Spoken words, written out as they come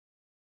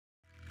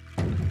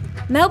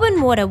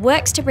Melbourne Water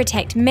works to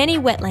protect many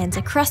wetlands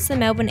across the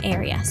Melbourne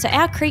area so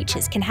our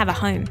creatures can have a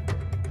home.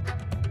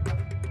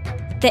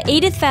 The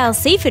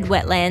Edithvale-Seaford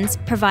Wetlands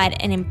provide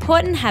an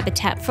important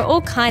habitat for all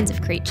kinds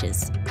of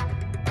creatures.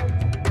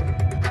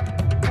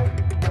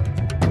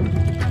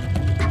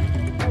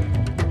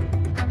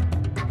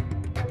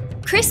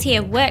 Chris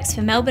here works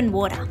for Melbourne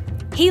Water.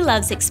 He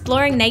loves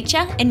exploring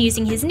nature and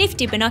using his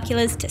nifty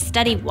binoculars to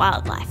study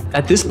wildlife.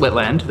 At this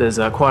wetland, there's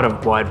quite a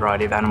wide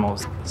variety of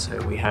animals.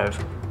 So we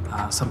have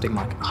something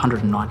like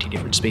 190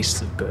 different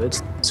species of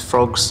birds. There's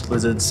frogs,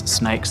 lizards,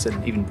 snakes,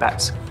 and even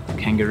bats,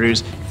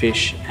 kangaroos,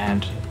 fish,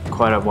 and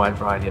quite a wide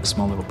variety of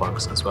small little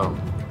bugs as well.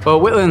 Well,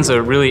 wetlands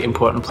are really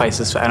important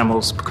places for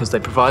animals because they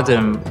provide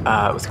them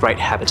with great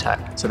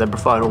habitat. So they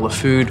provide all the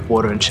food,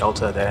 water, and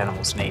shelter that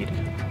animals need.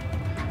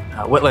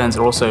 Wetlands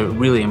are also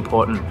really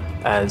important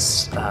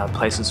as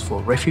places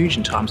for refuge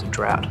in times of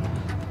drought.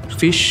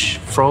 Fish,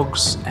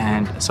 frogs,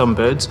 and some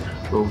birds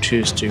will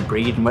choose to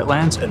breed in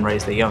wetlands and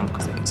raise their young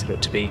because they consider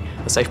it to be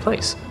a safe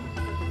place.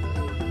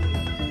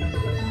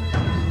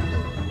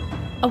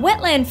 A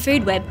wetland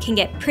food web can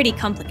get pretty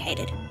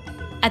complicated.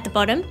 At the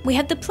bottom, we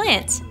have the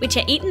plants, which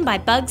are eaten by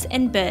bugs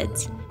and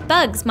birds.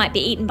 Bugs might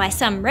be eaten by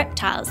some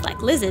reptiles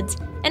like lizards,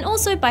 and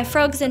also by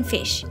frogs and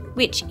fish,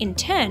 which in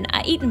turn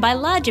are eaten by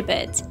larger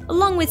birds,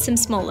 along with some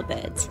smaller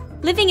birds.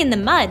 Living in the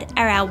mud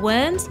are our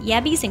worms,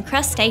 yabbies and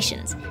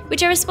crustaceans,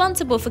 which are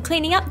responsible for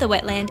cleaning up the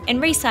wetland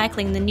and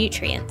recycling the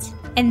nutrients.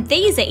 And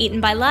these are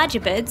eaten by larger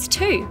birds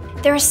too.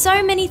 There are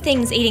so many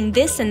things eating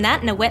this and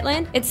that in a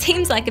wetland, it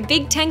seems like a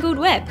big tangled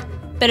web.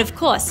 But of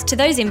course, to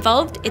those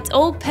involved, it's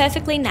all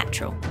perfectly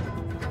natural.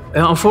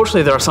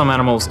 Unfortunately, there are some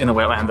animals in the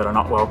wetland that are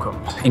not welcome.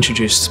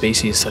 Introduced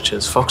species such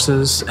as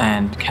foxes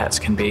and cats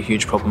can be a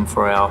huge problem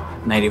for our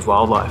native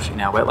wildlife in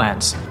our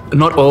wetlands.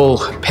 Not all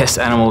pest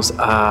animals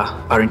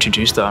are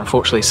introduced though.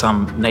 Unfortunately,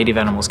 some native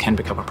animals can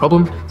become a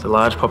problem. So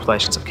large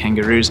populations of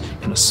kangaroos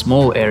in a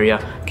small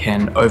area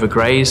can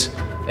overgraze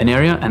an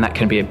area, and that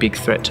can be a big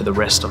threat to the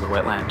rest of the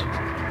wetland.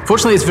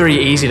 Fortunately, it's very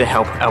easy to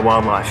help our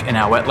wildlife in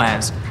our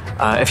wetlands.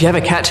 If you have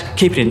a cat,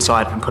 keep it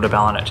inside and put a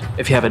bell on it.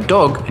 If you have a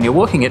dog and you're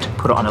walking it,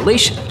 put it on a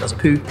leash. If it does a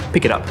poo,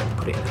 pick it up and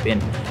put it in the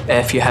bin.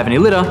 If you have any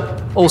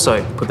litter,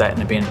 also put that in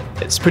the bin.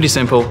 It's pretty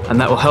simple, and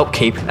that will help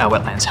keep our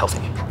wetlands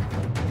healthy.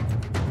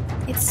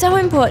 It's so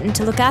important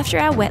to look after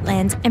our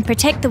wetlands and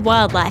protect the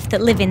wildlife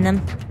that live in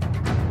them.